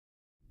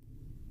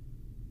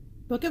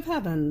Book of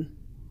Heaven,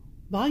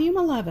 Volume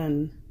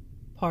 11,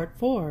 Part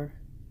 4.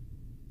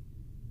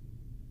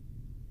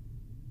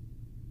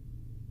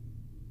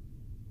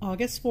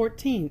 August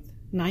 14th,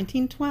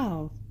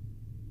 1912.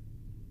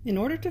 In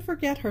order to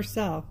forget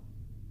herself,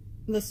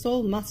 the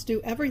soul must do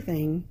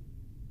everything,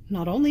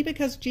 not only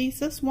because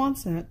Jesus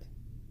wants it,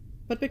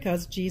 but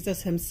because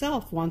Jesus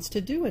himself wants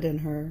to do it in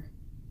her.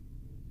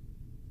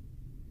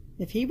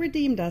 If he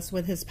redeemed us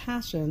with his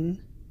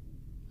passion,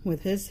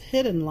 with his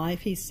hidden life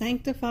he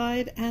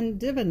sanctified and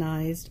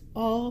divinized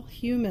all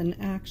human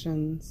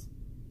actions.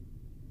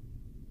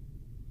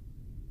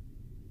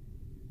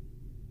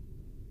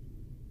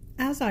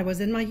 As I was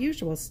in my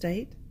usual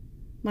state,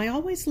 my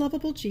always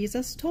lovable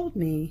Jesus told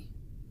me,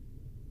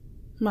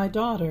 "My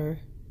daughter,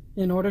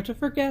 in order to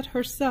forget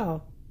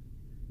herself,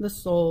 the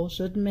soul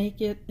should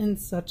make it in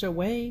such a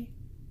way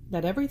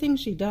that everything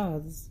she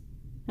does,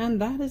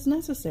 and that is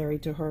necessary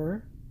to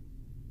her,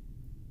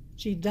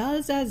 she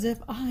does as if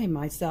I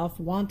myself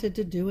wanted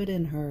to do it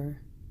in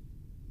her.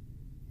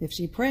 If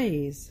she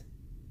prays,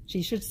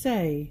 she should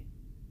say,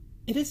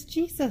 'It is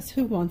Jesus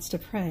who wants to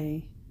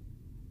pray,'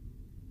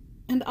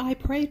 and I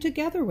pray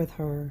together with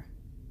her.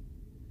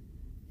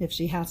 If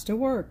she has to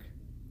work,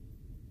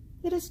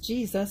 it is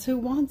Jesus who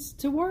wants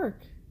to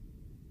work.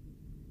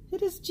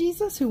 It is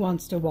Jesus who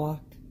wants to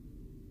walk.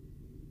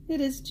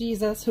 It is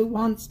Jesus who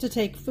wants to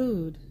take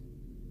food,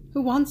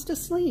 who wants to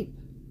sleep,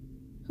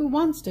 who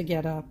wants to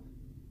get up,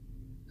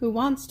 who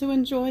wants to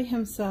enjoy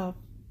himself.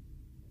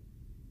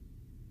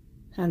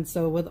 And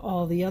so with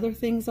all the other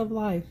things of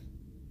life.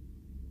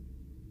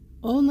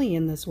 Only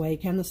in this way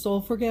can the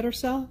soul forget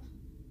herself,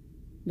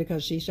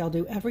 because she shall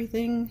do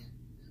everything,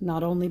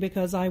 not only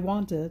because I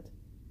want it,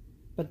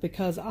 but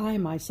because I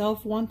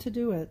myself want to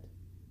do it.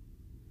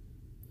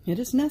 It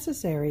is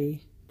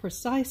necessary,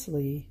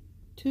 precisely,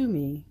 to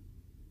me."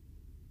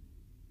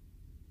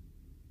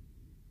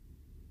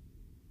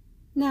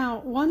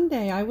 Now, one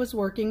day I was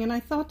working and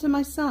I thought to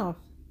myself,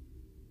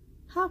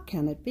 how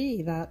can it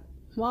be that,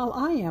 while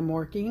I am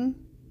working,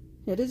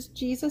 it is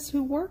Jesus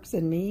who works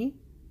in me,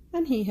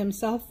 and he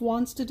himself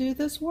wants to do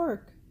this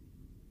work?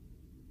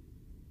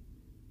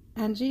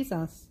 And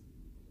Jesus,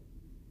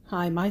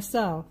 I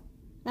myself,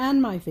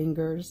 and my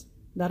fingers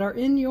that are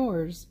in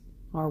yours,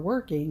 are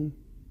working.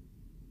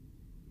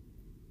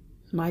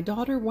 My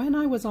daughter, when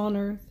I was on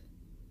earth,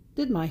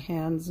 did my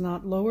hands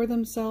not lower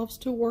themselves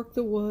to work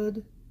the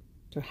wood,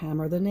 to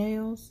hammer the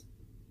nails,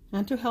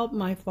 and to help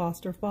my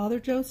foster father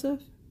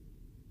Joseph?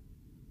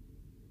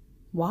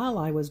 While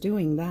I was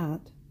doing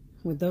that,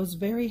 with those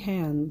very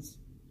hands,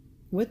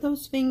 with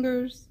those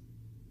fingers,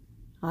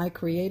 I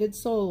created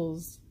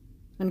souls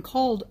and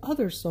called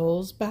other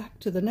souls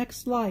back to the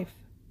next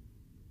life.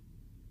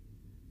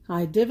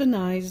 I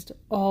divinized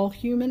all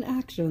human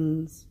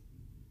actions.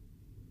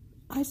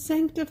 I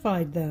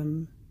sanctified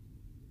them,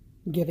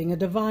 giving a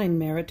divine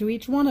merit to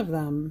each one of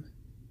them.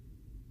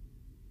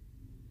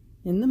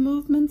 In the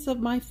movements of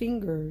my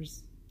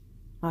fingers,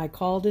 I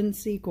called in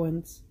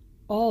sequence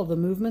all the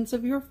movements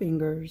of your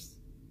fingers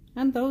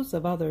and those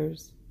of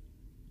others.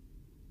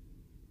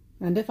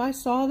 And if I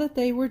saw that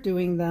they were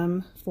doing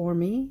them for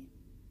me,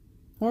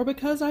 or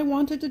because I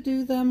wanted to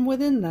do them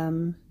within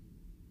them,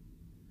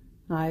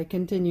 I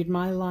continued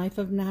my life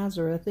of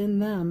Nazareth in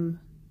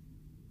them,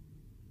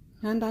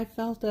 and I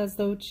felt as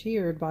though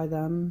cheered by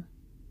them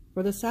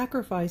for the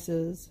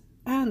sacrifices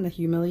and the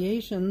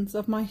humiliations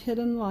of my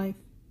hidden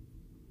life,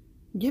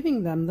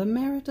 giving them the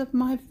merit of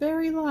my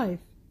very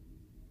life.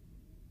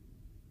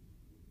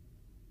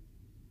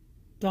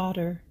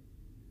 Daughter,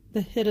 the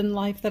hidden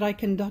life that I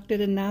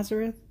conducted in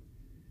Nazareth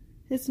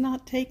is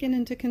not taken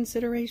into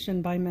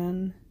consideration by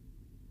men,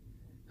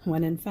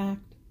 when in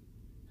fact,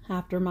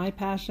 after my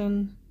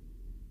passion,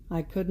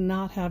 I could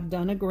not have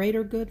done a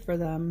greater good for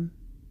them.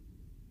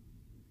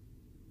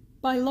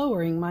 By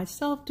lowering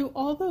myself to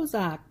all those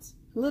acts,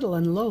 little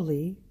and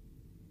lowly,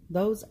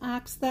 those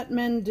acts that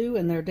men do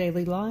in their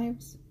daily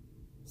lives,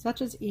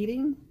 such as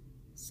eating,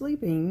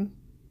 sleeping,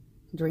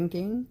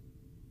 drinking,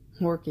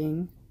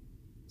 working,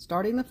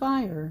 starting the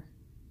fire,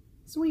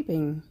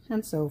 sweeping,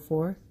 and so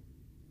forth,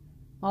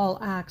 all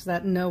acts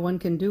that no one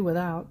can do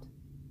without,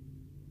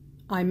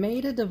 I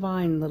made a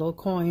divine little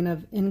coin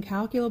of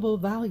incalculable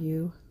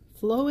value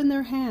flow in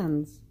their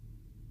hands.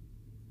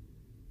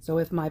 So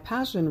if my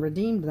passion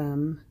redeemed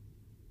them,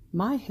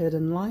 my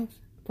hidden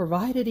life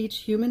provided each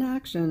human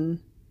action,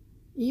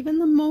 even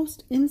the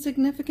most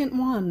insignificant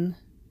one,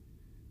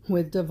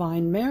 with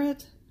divine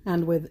merit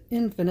and with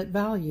infinite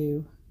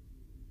value.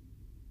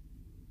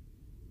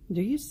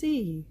 Do you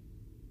see?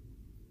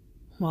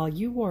 While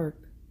you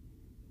work,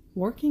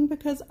 working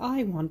because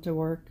I want to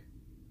work,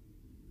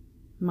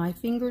 my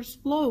fingers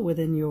flow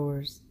within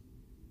yours,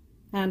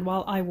 and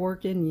while I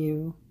work in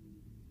you,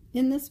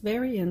 in this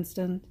very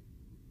instant,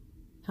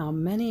 how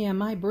many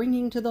am I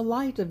bringing to the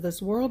light of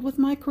this world with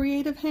my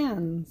creative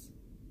hands?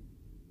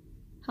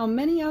 How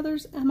many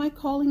others am I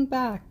calling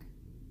back?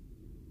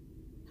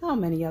 How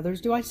many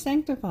others do I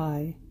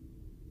sanctify,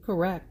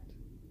 correct,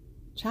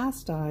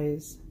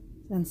 chastise,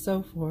 and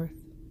so forth?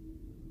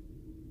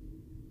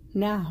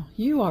 Now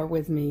you are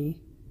with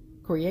me,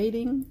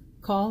 creating,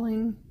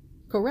 calling,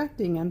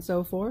 correcting, and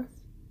so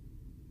forth.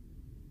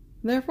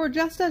 Therefore,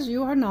 just as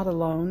you are not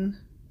alone,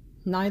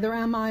 neither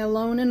am I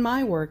alone in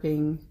my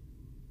working.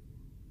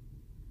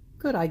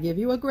 Could I give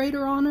you a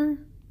greater honor?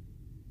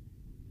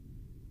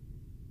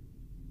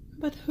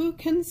 But who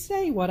can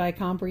say what I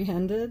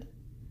comprehended,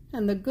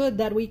 and the good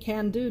that we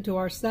can do to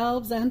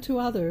ourselves and to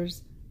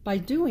others by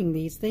doing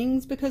these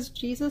things because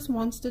Jesus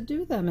wants to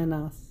do them in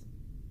us?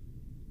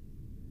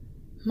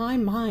 My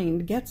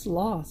mind gets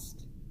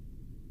lost.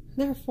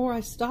 Therefore I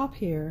stop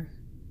here.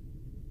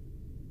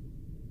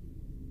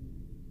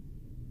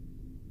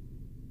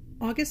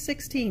 August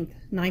 16th,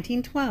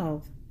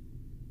 1912.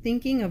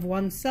 Thinking of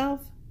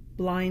oneself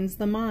blinds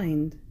the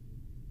mind.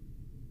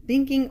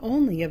 Thinking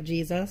only of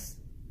Jesus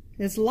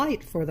is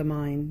light for the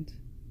mind.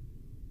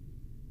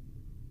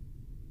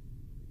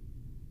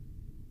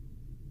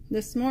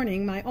 This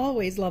morning my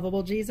always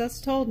lovable Jesus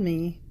told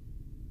me,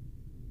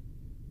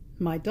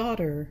 "My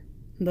daughter,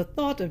 the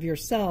thought of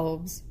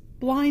yourselves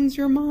blinds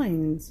your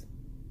minds.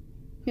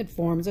 It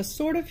forms a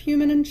sort of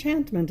human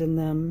enchantment in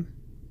them,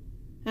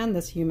 and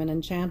this human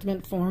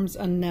enchantment forms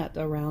a net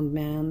around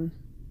man.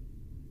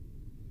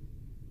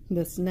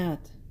 This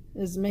net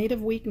is made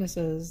of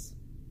weaknesses,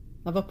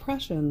 of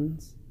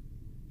oppressions,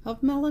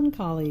 of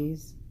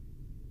melancholies,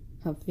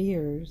 of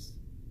fears,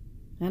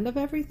 and of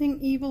everything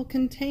evil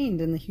contained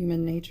in the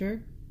human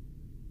nature.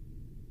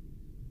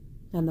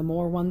 And the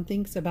more one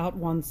thinks about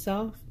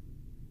oneself,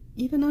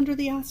 even under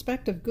the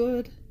aspect of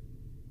good,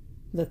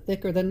 the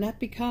thicker the net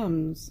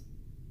becomes,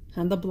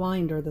 and the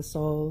blinder the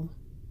soul.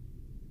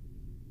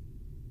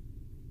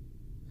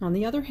 On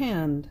the other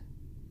hand,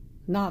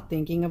 not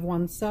thinking of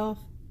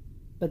oneself,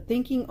 but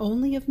thinking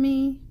only of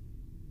me,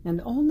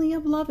 and only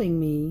of loving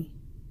me,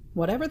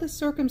 whatever the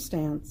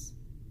circumstance,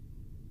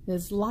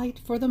 is light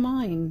for the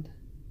mind,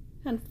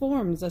 and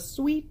forms a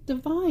sweet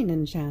divine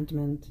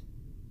enchantment.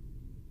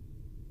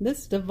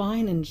 This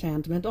divine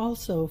enchantment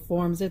also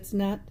forms its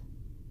net,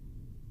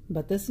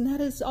 but this net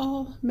is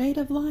all made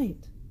of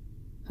light,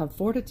 of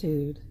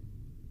fortitude,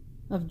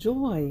 of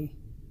joy,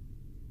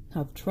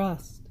 of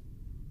trust,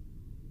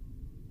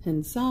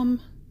 in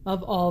sum,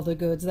 of all the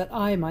goods that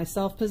I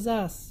myself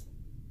possess.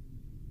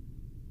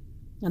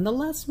 And the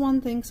less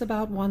one thinks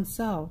about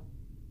oneself,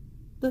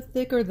 the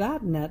thicker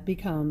that net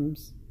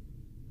becomes,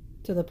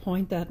 to the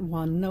point that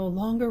one no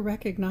longer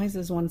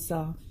recognizes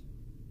oneself.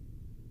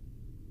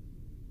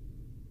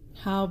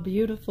 How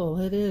beautiful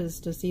it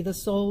is to see the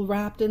soul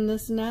wrapped in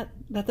this net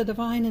that the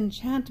divine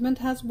enchantment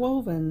has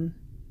woven.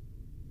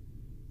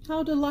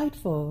 How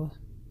delightful,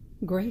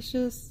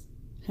 gracious,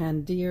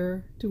 and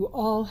dear to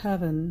all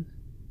heaven.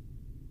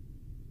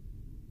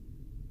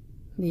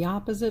 The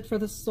opposite for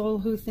the soul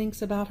who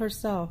thinks about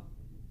herself.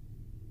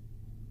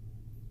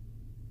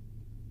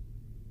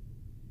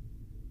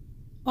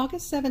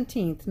 August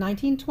 17th,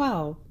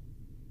 1912.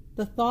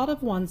 The thought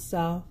of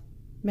oneself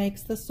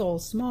makes the soul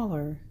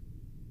smaller.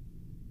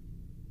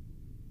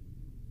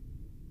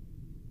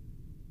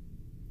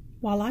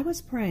 While I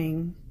was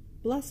praying,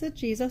 blessed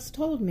Jesus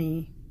told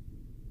me,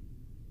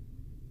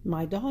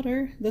 "My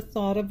daughter, the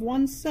thought of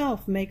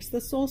oneself makes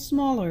the soul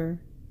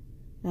smaller,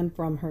 and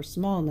from her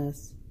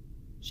smallness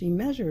she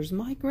measures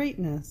my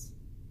greatness,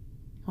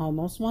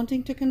 almost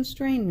wanting to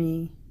constrain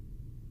me.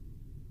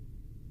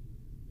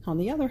 On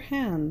the other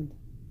hand,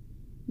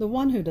 the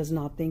one who does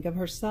not think of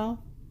herself,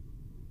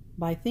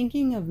 by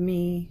thinking of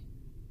me,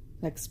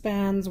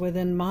 expands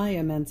within my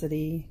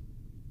immensity,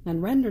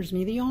 and renders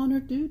me the honor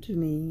due to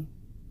me."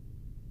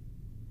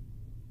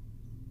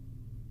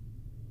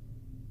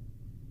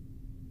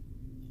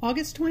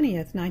 August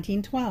 20th,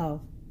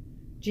 1912.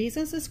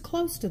 Jesus is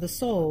close to the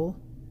soul,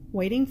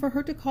 waiting for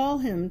her to call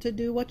him to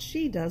do what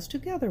she does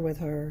together with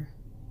her.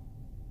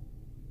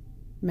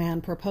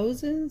 Man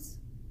proposes,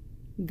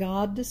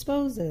 God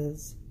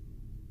disposes.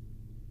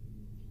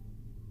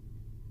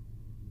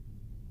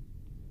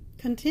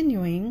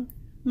 Continuing,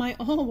 my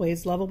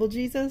always lovable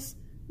Jesus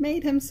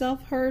made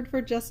himself heard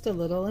for just a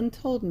little and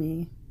told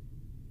me,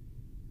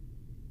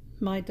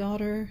 "My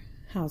daughter,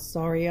 how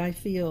sorry I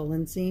feel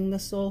in seeing the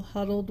soul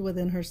huddled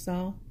within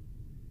herself,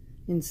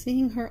 in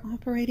seeing her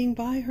operating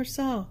by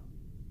herself.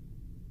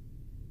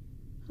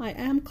 I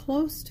am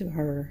close to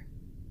her,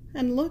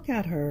 and look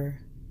at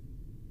her,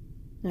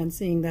 and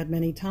seeing that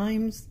many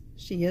times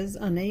she is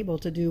unable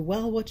to do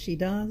well what she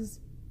does,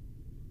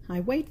 I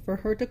wait for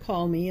her to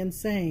call me and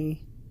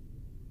say,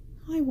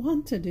 'I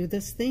want to do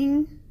this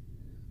thing,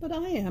 but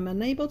I am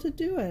unable to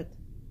do it.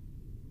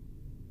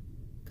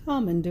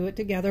 Come and do it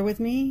together with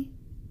me,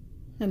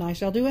 and I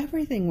shall do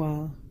everything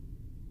well.'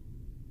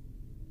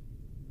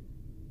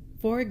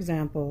 For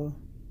example,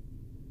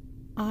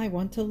 I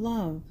want to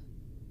love.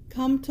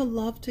 Come to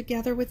love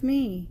together with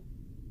me.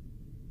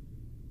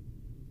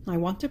 I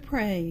want to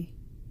pray.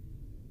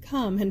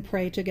 Come and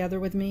pray together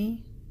with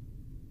me.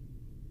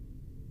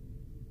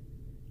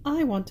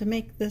 I want to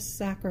make this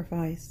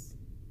sacrifice.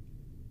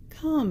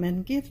 Come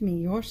and give me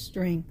your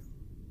strength,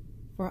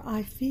 for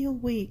I feel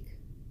weak.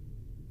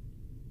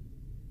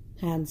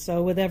 And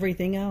so with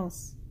everything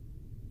else.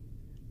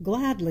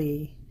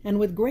 Gladly and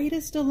with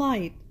greatest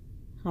delight,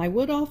 I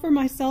would offer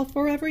myself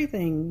for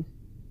everything.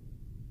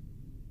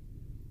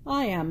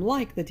 I am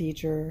like the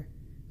teacher,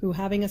 who,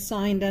 having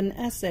assigned an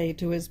essay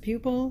to his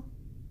pupil,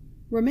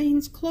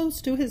 remains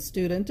close to his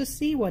student to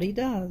see what he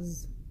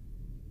does.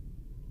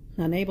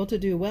 Unable to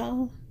do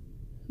well,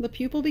 the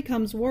pupil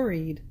becomes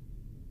worried,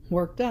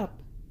 worked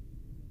up,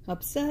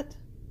 upset,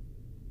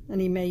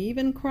 and he may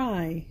even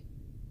cry.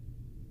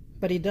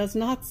 But he does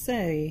not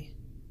say,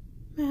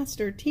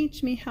 "Master,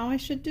 teach me how I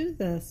should do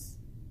this."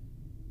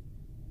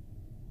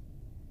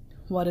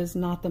 What is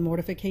not the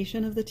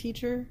mortification of the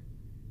teacher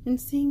in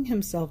seeing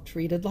himself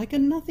treated like a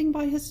nothing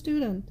by his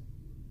student?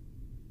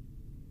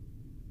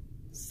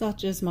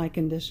 Such is my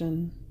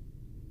condition.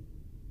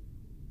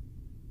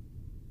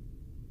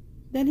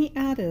 Then he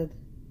added,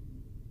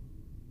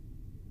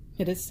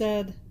 "It is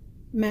said,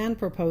 man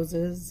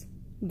proposes,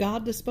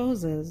 God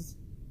disposes.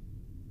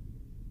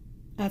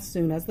 As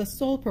soon as the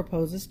soul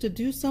proposes to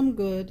do some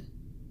good,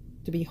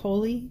 to be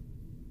holy,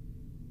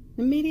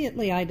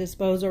 immediately I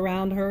dispose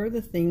around her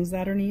the things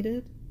that are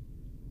needed: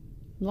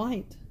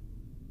 light,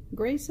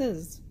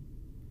 graces,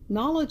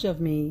 knowledge of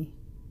me,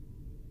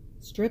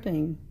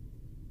 stripping.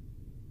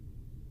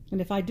 And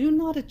if I do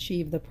not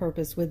achieve the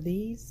purpose with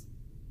these,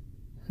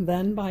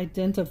 then by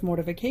dint of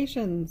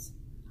mortifications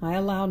I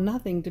allow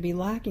nothing to be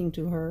lacking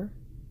to her,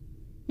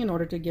 in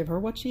order to give her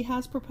what she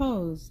has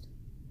proposed.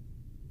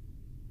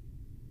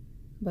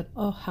 But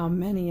oh, how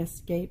many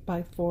escape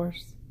by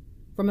force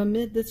from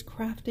amid this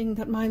crafting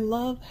that my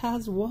love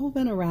has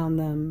woven around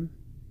them!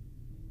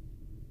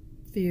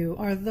 Few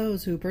are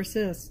those who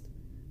persist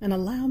and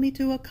allow me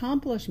to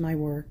accomplish my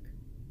work."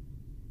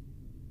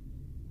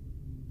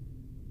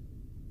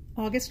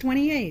 August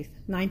 28th,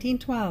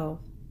 1912.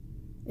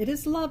 It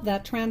is love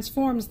that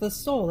transforms the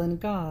soul in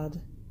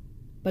God,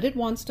 but it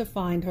wants to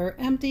find her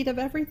emptied of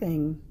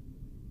everything.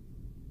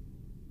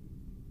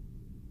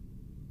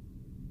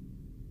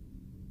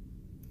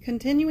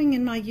 Continuing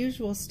in my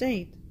usual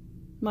state,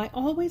 my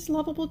always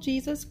lovable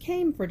Jesus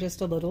came for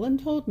just a little and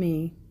told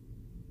me,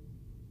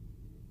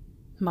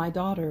 "My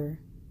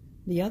daughter,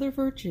 the other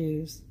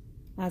virtues,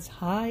 as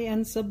high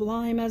and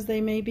sublime as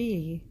they may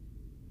be,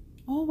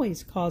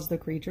 always cause the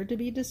creature to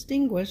be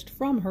distinguished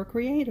from her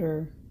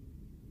Creator.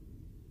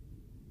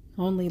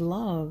 Only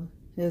love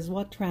is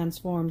what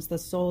transforms the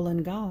soul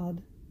in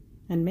God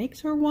and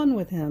makes her one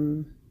with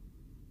Him.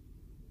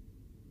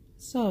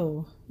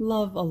 So,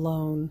 love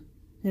alone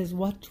is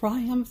what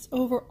triumphs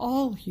over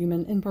all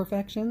human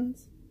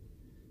imperfections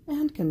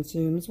and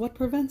consumes what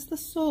prevents the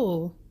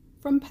soul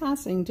from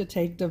passing to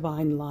take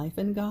divine life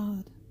in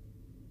God.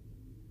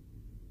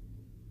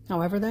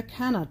 However, there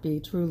cannot be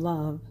true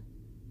love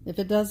if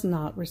it does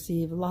not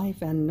receive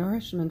life and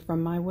nourishment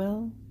from my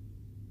will.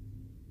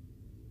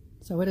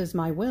 So it is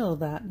my will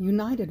that,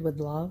 united with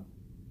love,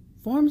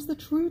 forms the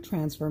true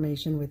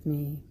transformation with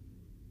me.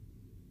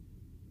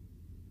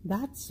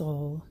 That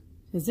soul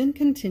is in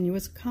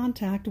continuous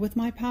contact with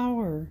my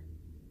power,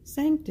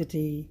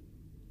 sanctity,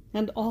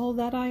 and all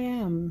that I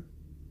am.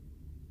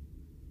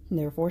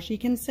 Therefore she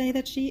can say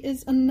that she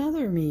is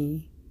another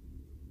me.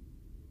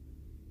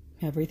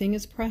 Everything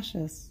is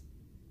precious.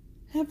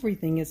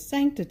 Everything is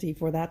sanctity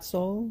for that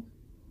soul.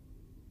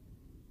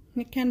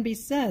 It can be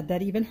said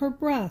that even her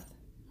breath,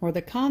 or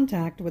the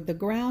contact with the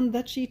ground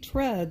that she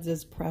treads,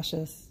 is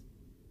precious,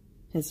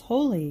 is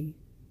holy,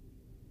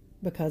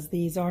 because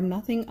these are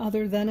nothing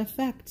other than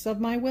effects of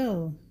my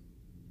will."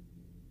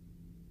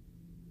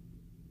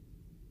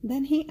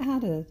 Then he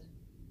added,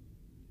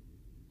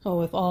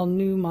 "Oh, if all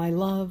knew my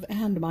love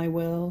and my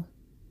will,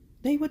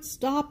 they would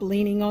stop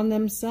leaning on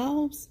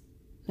themselves,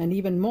 and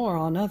even more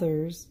on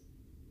others.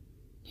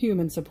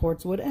 Human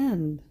supports would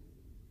end.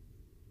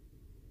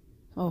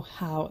 Oh,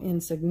 how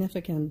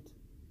insignificant,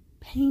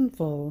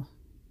 painful,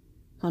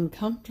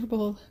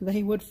 uncomfortable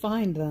they would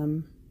find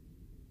them.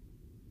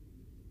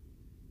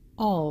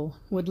 All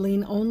would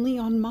lean only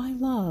on my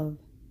love,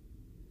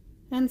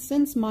 and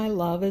since my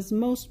love is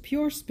most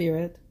pure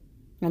spirit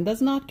and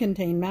does not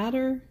contain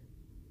matter,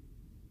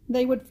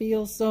 they would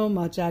feel so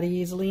much at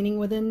ease leaning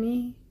within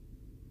me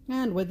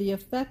and with the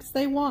effects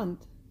they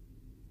want.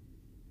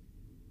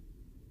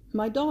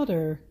 My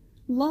daughter,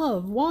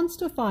 love wants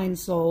to find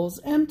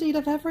souls emptied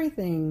of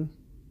everything.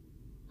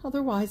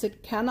 Otherwise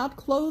it cannot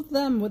clothe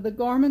them with the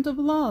garment of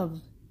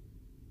love.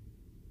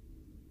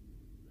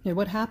 It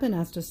would happen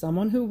as to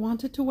someone who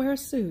wanted to wear a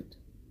suit,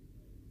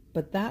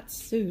 but that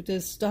suit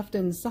is stuffed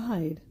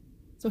inside,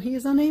 so he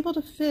is unable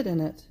to fit in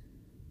it.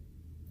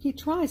 He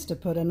tries to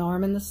put an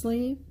arm in the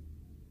sleeve,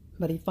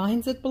 but he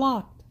finds it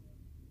blocked.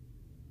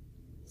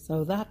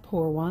 So that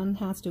poor one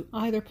has to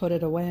either put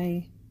it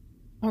away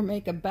or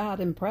make a bad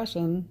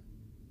impression.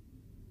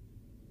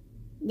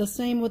 The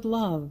same with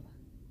love.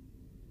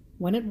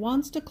 When it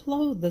wants to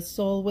clothe the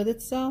soul with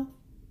itself,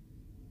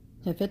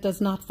 if it does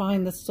not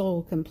find the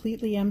soul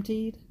completely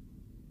emptied,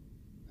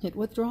 it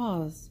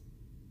withdraws,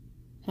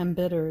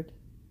 embittered.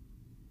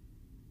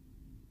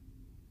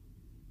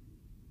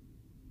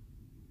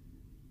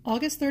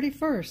 August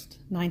 31st,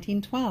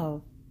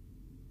 1912.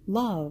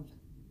 Love,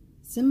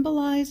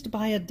 symbolized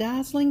by a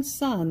dazzling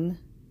sun,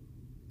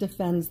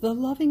 defends the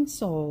loving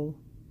soul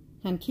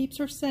and keeps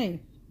her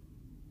safe.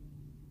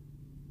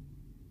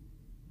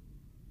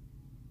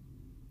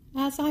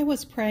 As I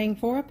was praying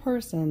for a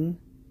person,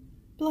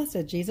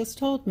 Blessed Jesus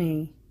told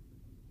me,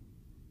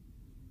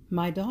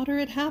 "My daughter,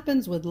 it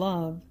happens with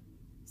love,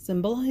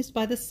 symbolized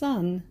by the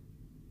sun,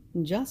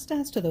 just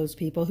as to those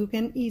people who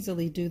can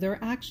easily do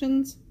their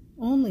actions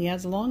only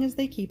as long as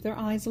they keep their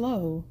eyes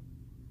low,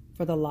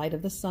 for the light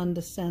of the sun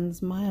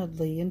descends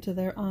mildly into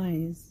their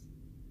eyes.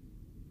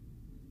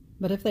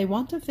 But if they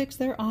want to fix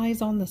their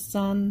eyes on the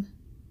sun,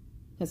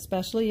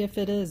 especially if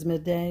it is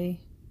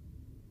midday,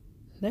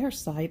 their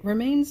sight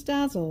remains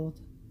dazzled,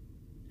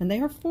 and they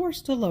are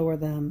forced to lower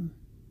them.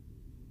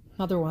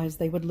 Otherwise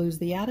they would lose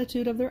the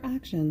attitude of their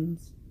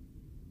actions.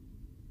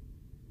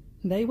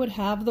 They would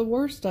have the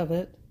worst of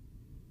it,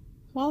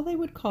 while they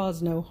would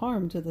cause no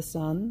harm to the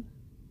sun,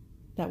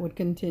 that would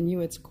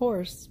continue its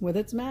course with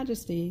its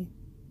majesty.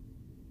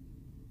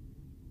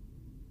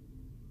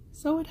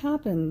 So it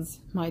happens,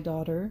 my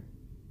daughter,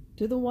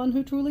 to the one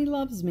who truly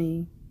loves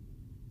me.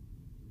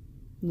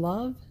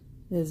 Love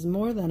is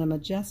more than a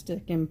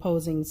majestic,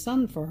 imposing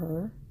sun for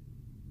her.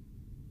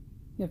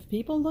 If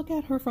people look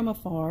at her from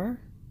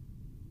afar,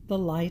 the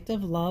light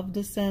of love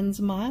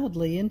descends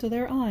mildly into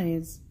their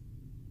eyes,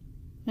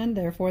 and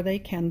therefore they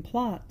can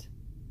plot,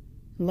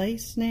 lay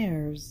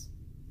snares,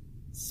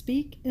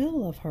 speak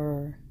ill of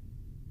her.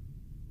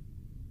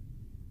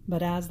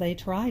 But as they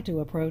try to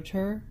approach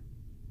her,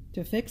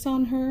 to fix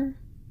on her,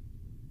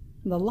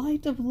 the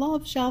light of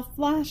love shall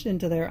flash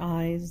into their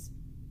eyes,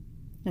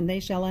 and they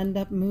shall end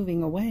up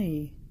moving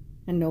away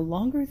and no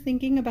longer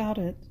thinking about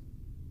it.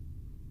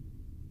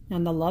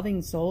 And the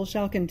loving soul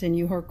shall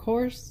continue her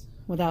course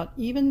without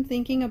even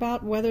thinking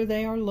about whether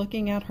they are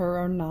looking at her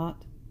or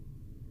not,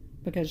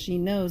 because she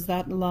knows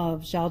that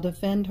love shall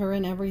defend her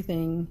in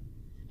everything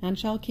and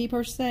shall keep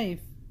her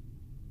safe.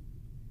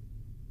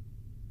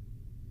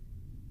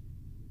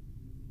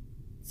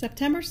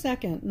 September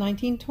 2nd,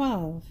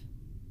 1912.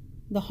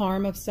 The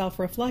harm of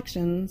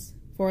self-reflections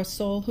for a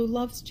soul who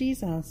loves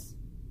Jesus.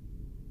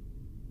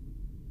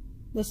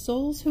 The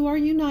souls who are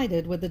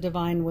united with the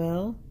divine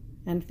will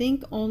and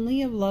think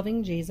only of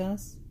loving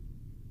Jesus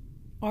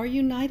are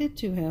united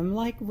to him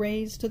like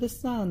rays to the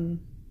sun.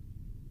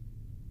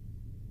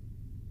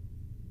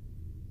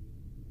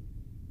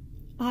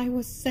 I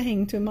was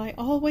saying to my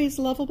always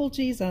lovable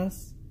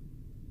Jesus,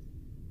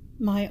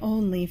 "My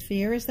only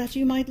fear is that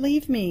you might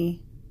leave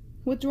me,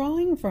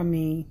 withdrawing from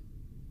me."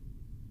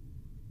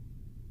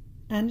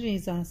 And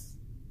Jesus,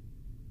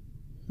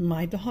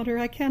 "My daughter,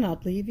 I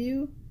cannot leave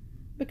you,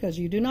 because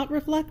you do not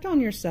reflect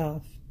on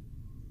yourself,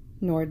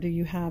 nor do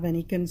you have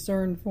any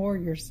concern for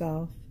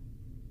yourself.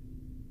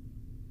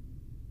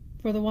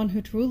 For the one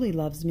who truly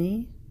loves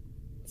me,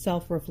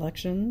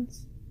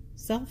 self-reflections,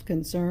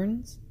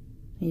 self-concerns,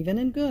 even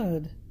in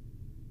good,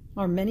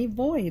 are many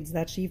voids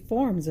that she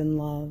forms in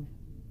love.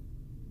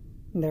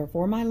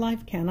 Therefore my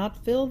life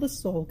cannot fill the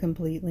soul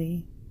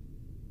completely.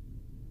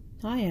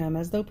 I am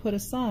as though put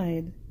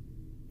aside,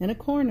 in a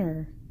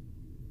corner,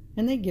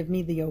 and they give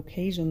me the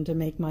occasion to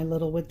make my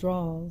little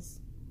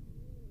withdrawals.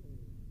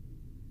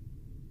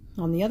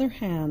 On the other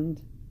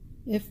hand,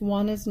 if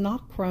one is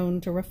not prone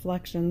to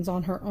reflections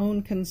on her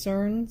own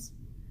concerns,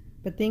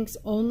 but thinks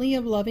only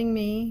of loving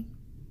me,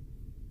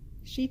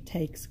 she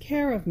takes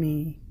care of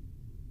me,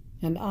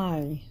 and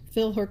I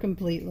fill her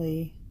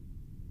completely.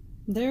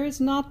 There is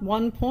not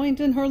one point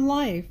in her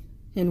life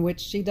in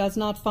which she does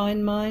not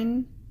find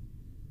mine,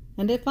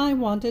 and if I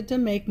wanted to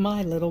make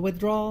my little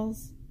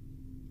withdrawals,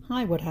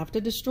 I would have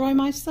to destroy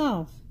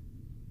myself.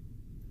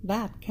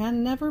 That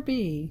can never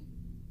be.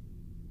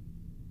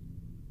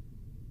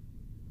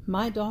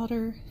 My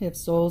daughter, if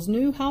souls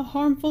knew how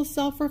harmful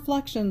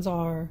self-reflections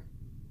are,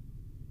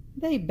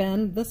 they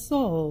bend the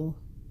soul,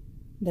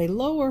 they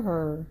lower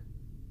her,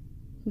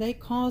 they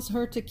cause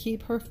her to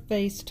keep her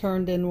face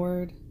turned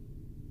inward.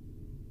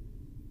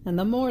 And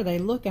the more they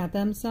look at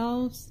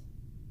themselves,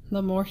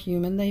 the more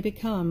human they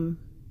become.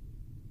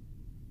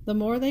 The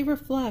more they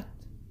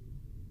reflect,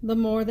 the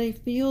more they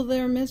feel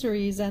their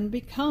miseries and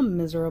become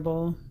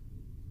miserable.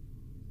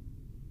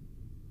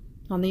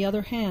 On the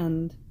other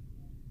hand,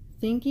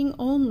 thinking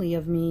only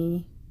of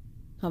me,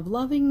 of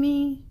loving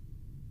me,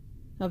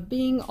 of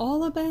being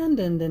all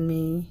abandoned in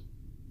me,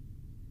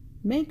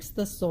 makes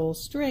the soul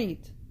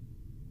straight.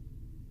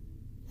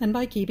 And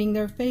by keeping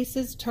their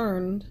faces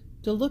turned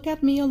to look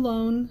at me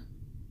alone,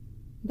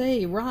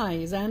 they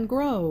rise and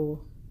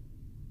grow.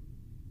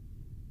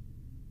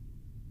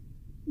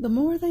 The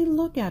more they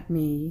look at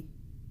me,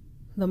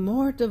 the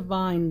more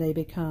divine they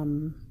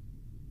become.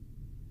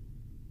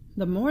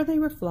 The more they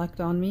reflect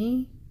on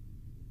me,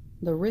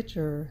 the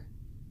richer,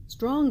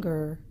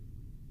 stronger,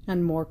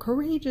 and more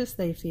courageous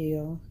they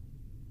feel.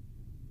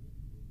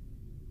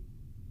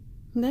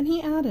 Then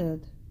he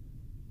added,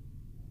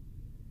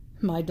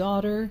 "My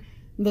daughter,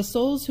 the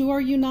souls who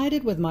are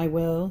united with my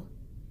will,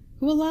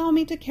 who allow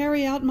me to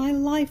carry out my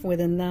life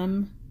within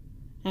them,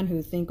 and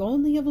who think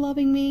only of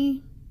loving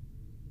me,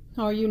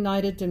 are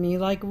united to me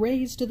like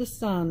rays to the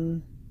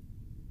sun.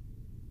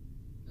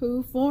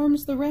 Who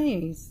forms the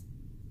rays?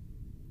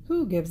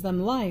 Who gives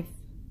them life?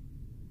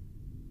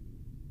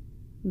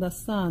 The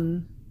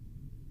sun.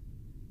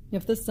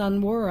 If the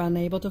sun were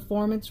unable to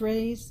form its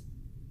rays,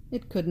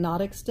 it could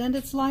not extend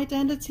its light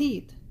and its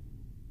heat.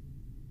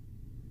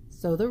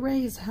 So the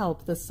rays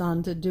help the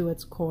sun to do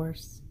its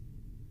course,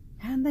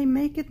 and they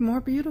make it more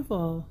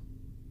beautiful.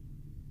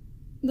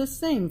 The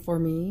same for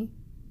me.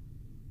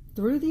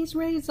 Through these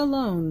rays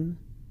alone,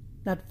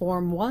 that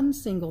form one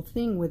single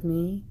thing with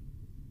me,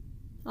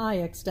 I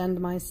extend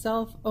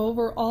myself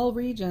over all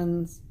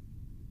regions,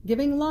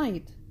 giving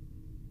light,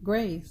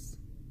 grace,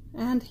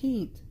 and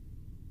heat,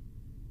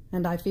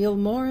 and I feel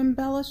more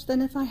embellished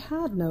than if I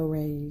had no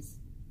rays.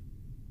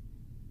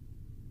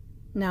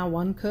 Now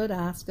one could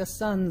ask a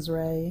sun's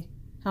ray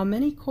how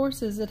many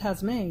courses it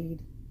has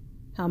made,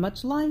 how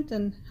much light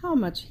and how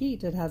much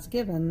heat it has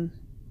given.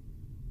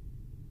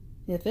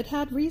 If it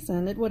had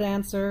reason, it would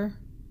answer,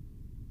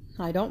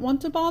 I don't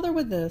want to bother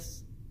with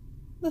this.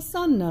 The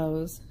sun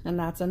knows, and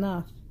that's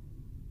enough.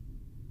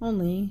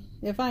 Only,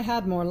 if I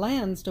had more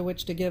lands to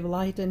which to give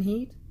light and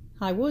heat,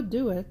 I would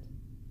do it,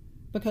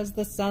 because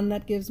the sun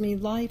that gives me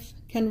life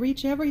can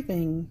reach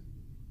everything.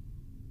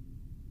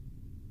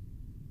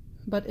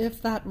 But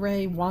if that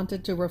ray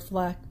wanted to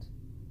reflect,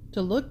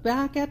 to look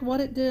back at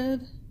what it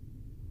did,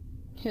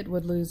 it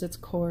would lose its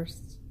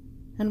course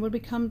and would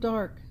become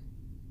dark.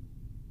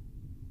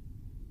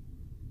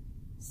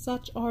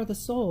 Such are the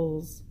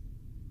souls,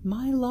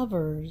 my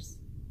lovers.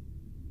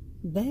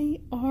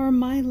 They are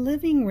my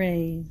living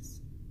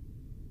rays.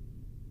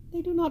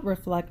 They do not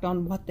reflect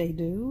on what they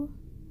do.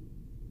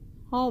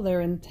 All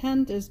their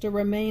intent is to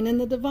remain in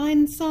the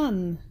divine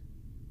sun.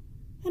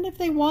 And if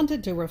they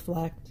wanted to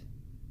reflect,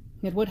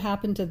 it would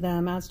happen to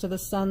them as to the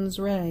sun's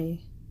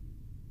ray.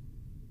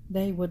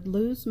 They would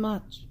lose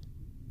much.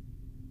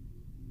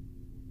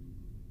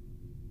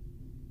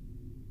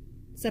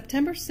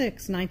 September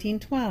 6,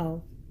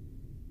 1912.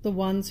 The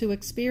ones who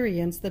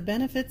experience the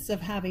benefits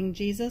of having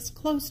Jesus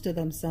close to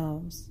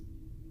themselves.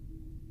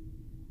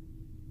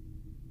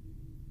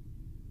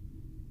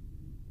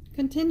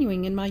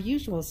 Continuing in my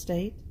usual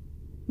state,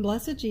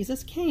 Blessed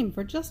Jesus came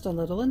for just a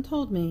little and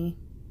told me,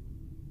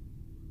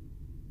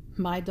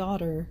 My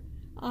daughter,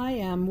 I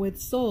am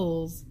with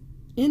souls,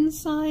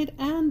 inside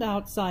and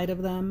outside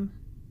of them.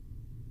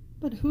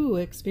 But who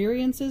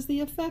experiences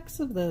the effects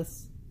of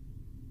this?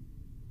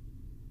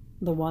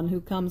 The one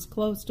who comes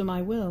close to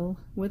my will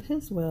with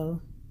his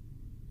will.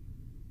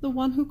 The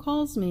one who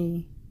calls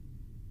me,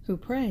 who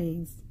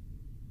prays,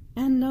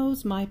 and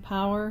knows my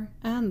power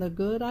and the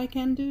good I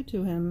can do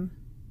to him.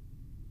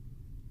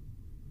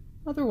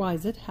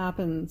 Otherwise it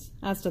happens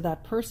as to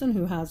that person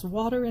who has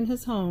water in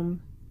his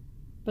home,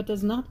 but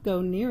does not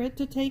go near it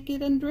to take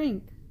it and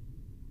drink.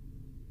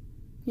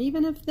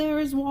 Even if there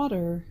is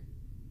water,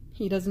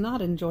 he does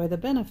not enjoy the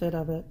benefit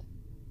of it,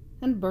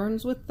 and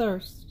burns with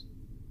thirst.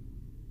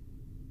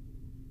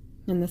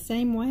 In the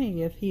same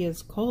way, if he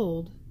is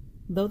cold,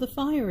 though the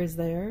fire is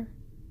there,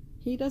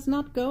 he does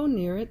not go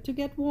near it to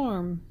get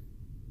warm.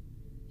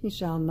 He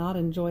shall not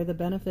enjoy the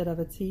benefit of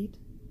its heat,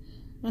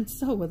 and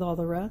so with all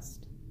the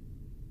rest.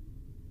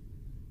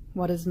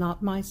 What is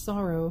not my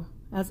sorrow,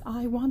 as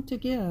I want to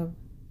give,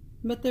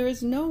 but there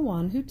is no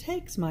one who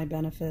takes my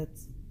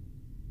benefits.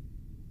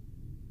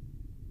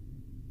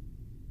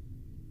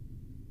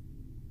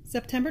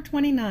 September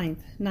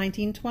 29th,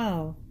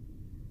 1912.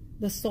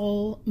 The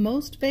soul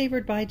most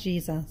favored by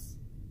Jesus.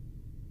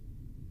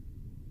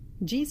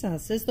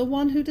 Jesus is the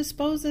one who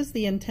disposes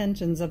the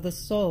intentions of the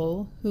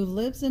soul who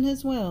lives in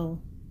his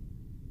will.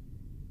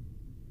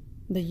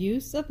 The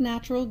use of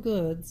natural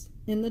goods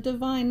in the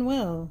divine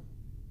will.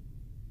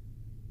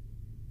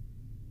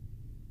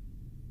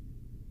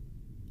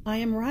 I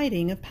am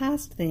writing of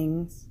past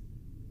things.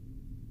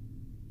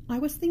 I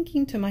was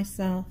thinking to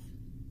myself,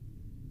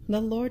 the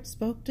Lord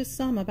spoke to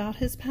some about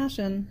his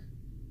passion,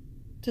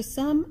 to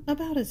some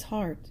about his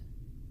heart,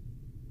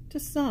 to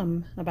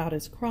some about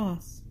his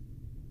cross,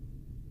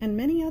 and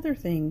many other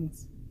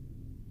things.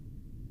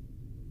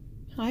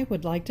 I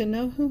would like to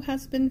know who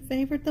has been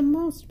favored the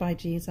most by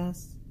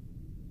Jesus.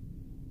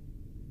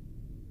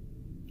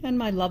 And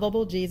my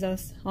lovable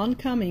Jesus, on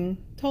coming,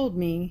 told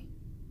me,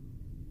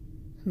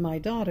 My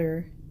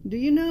daughter, do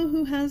you know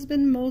who has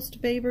been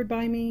most favored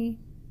by me?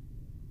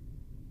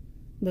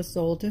 The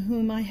soul to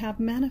whom I have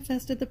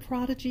manifested the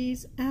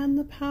prodigies and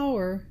the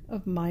power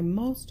of my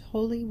most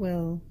holy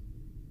will.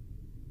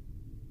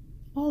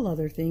 All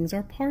other things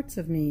are parts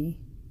of me,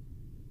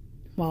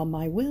 while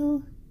my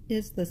will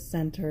is the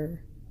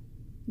center,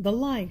 the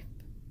life,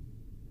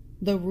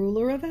 the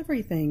ruler of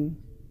everything.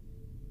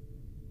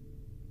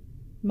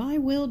 My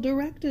will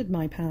directed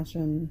my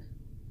passion,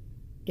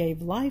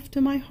 gave life to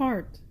my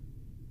heart,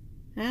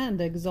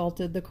 and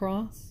exalted the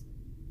cross.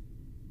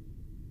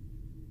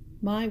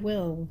 My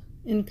will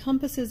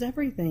encompasses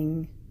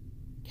everything,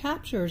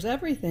 captures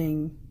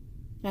everything,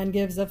 and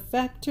gives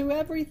effect to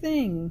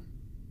everything.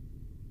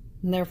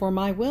 Therefore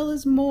my will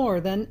is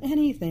more than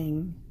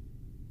anything.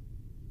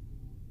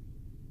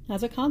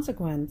 As a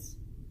consequence,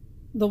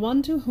 the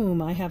one to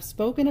whom I have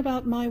spoken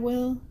about my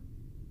will,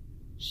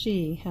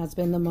 she has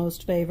been the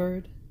most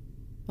favored,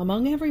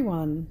 among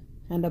everyone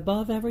and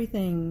above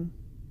everything.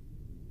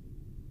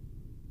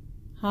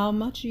 How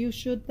much you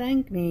should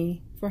thank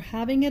me for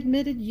having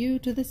admitted you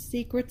to the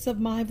secrets of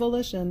my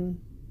volition.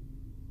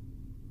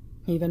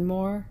 Even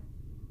more,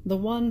 the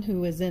one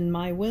who is in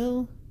my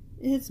will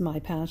is my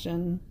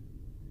passion.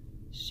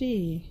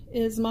 She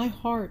is my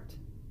heart.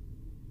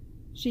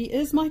 She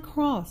is my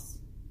cross,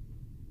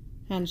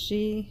 and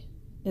she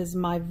is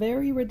my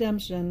very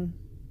redemption.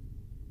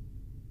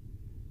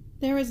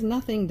 There is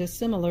nothing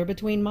dissimilar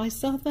between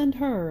myself and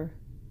her.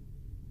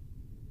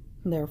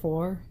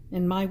 Therefore,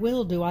 in my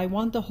will do I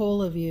want the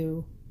whole of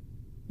you,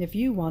 if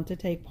you want to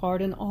take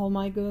part in all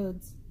my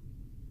goods.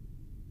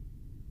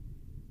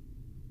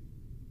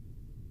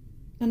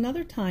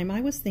 Another time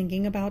I was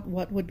thinking about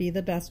what would be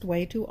the best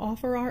way to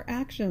offer our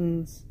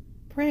actions,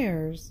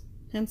 prayers,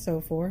 and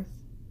so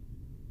forth,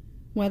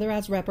 whether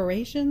as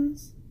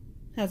reparations,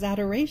 as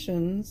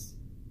adorations,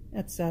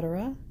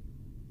 etc.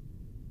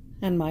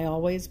 And my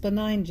always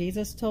benign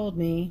Jesus told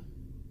me,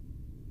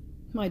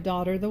 "My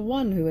daughter, the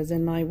one who is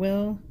in my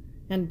will,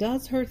 and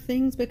does her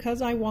things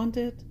because I want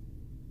it,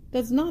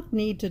 does not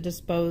need to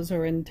dispose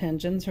her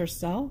intentions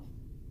herself.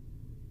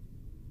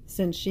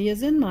 Since she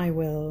is in my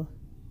will,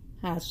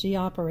 as she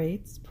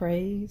operates,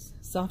 prays,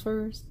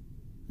 suffers,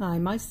 I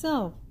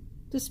myself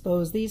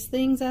dispose these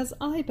things as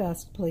I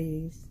best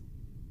please.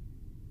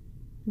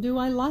 Do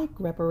I like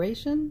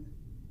reparation?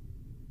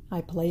 I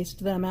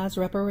placed them as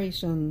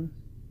reparation.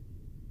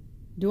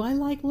 Do I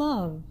like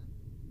love?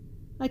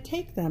 I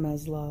take them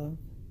as love.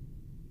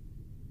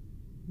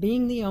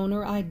 Being the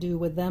owner, I do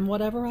with them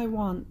whatever I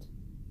want.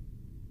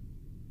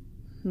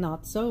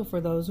 Not so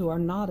for those who are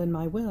not in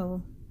my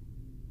will.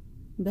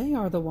 They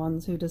are the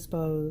ones who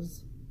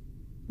dispose,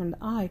 and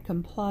I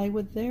comply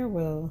with their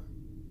will."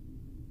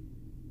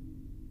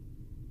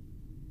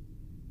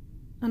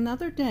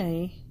 Another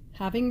day,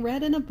 having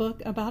read in a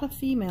book about a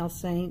female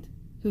saint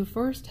who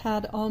first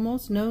had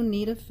almost no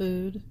need of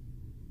food,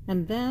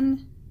 and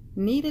then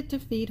needed to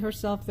feed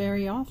herself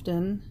very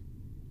often,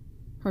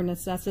 her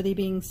necessity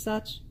being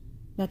such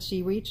that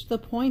she reached the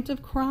point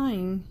of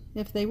crying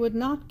if they would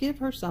not give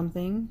her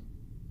something,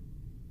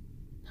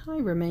 I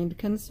remained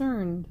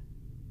concerned,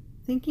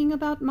 thinking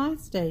about my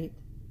state,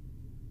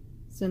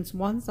 since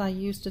once I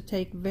used to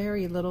take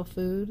very little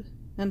food,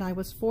 and I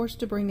was forced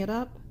to bring it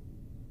up,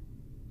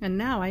 and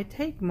now I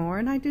take more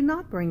and I do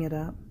not bring it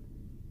up.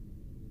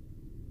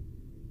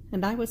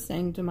 And I was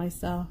saying to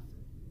myself,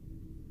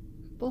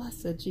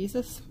 "Blessed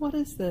Jesus, what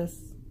is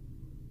this?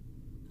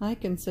 I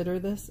consider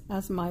this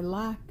as my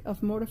lack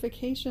of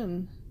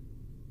mortification.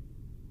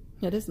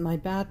 It is my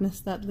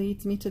badness that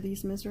leads me to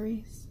these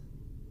miseries."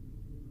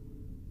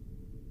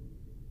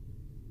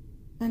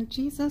 And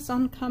Jesus,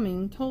 on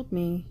coming, told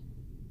me,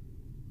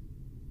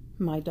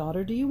 "My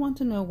daughter, do you want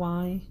to know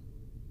why?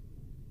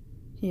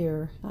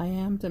 Here I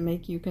am to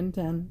make you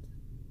content."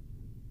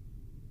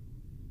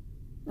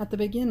 At the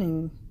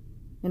beginning,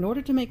 in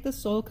order to make the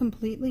soul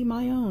completely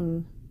my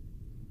own,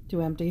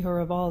 to empty her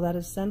of all that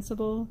is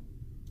sensible,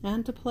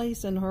 and to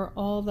place in her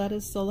all that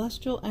is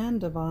celestial and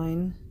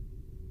divine,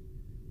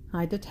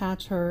 I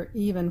detach her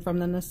even from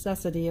the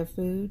necessity of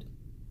food,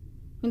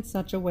 in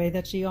such a way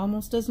that she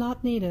almost does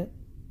not need it.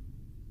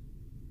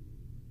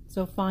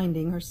 So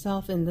finding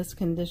herself in this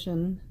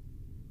condition,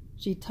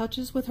 she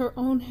touches with her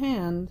own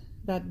hand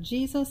that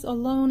Jesus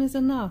alone is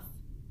enough,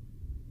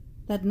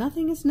 that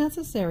nothing is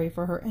necessary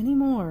for her any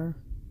more,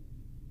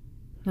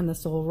 and the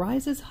soul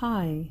rises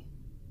high.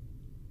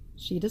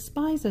 She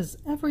despises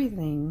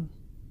everything.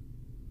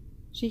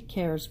 She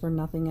cares for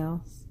nothing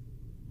else.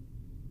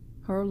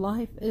 Her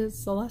life is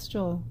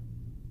celestial.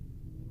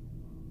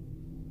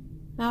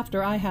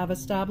 After I have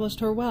established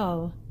her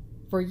well,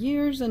 for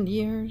years and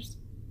years,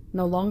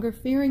 no longer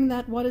fearing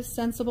that what is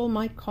sensible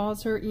might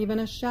cause her even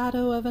a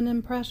shadow of an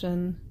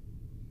impression,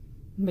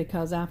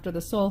 because after the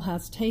soul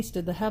has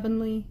tasted the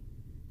heavenly,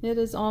 it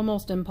is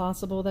almost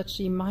impossible that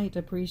she might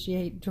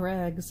appreciate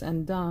dregs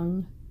and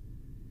dung,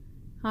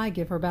 I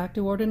give her back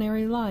to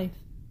ordinary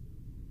life,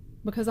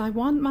 because I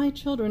want my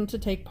children to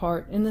take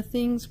part in the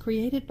things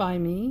created by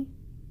me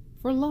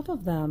for love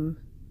of them,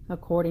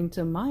 according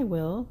to my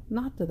will,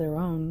 not to their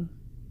own.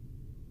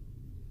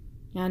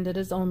 And it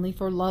is only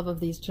for love of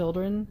these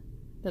children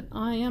that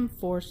I am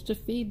forced to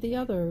feed the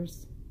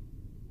others.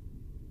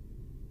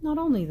 Not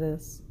only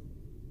this,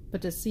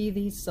 but to see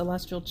these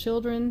celestial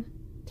children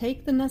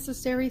take the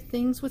necessary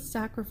things with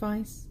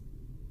sacrifice,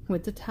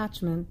 with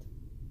detachment,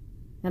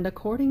 and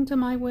according to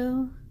my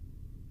will,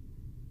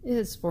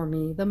 is for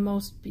me the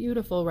most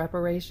beautiful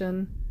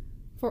reparation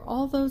for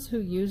all those who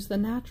use the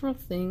natural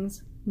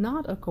things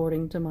not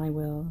according to my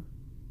will.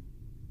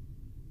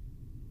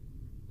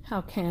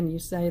 How can you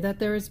say that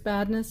there is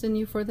badness in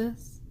you for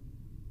this?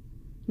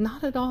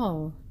 Not at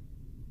all.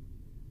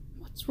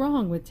 What's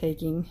wrong with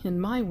taking, in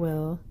my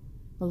will,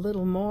 a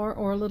little more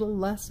or a little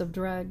less of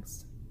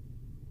dregs?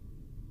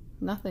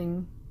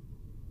 Nothing.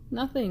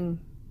 Nothing.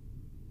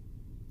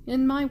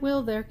 In my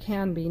will there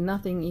can be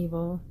nothing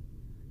evil,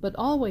 but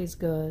always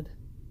good,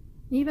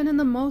 even in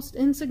the most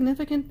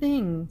insignificant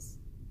things.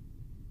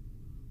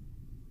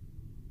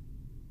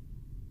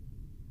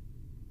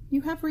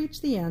 You have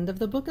reached the end of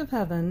the Book of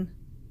Heaven,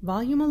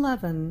 Volume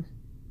 11,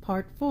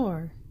 Part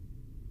 4.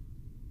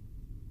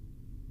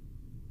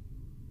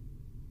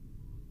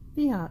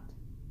 Fiat.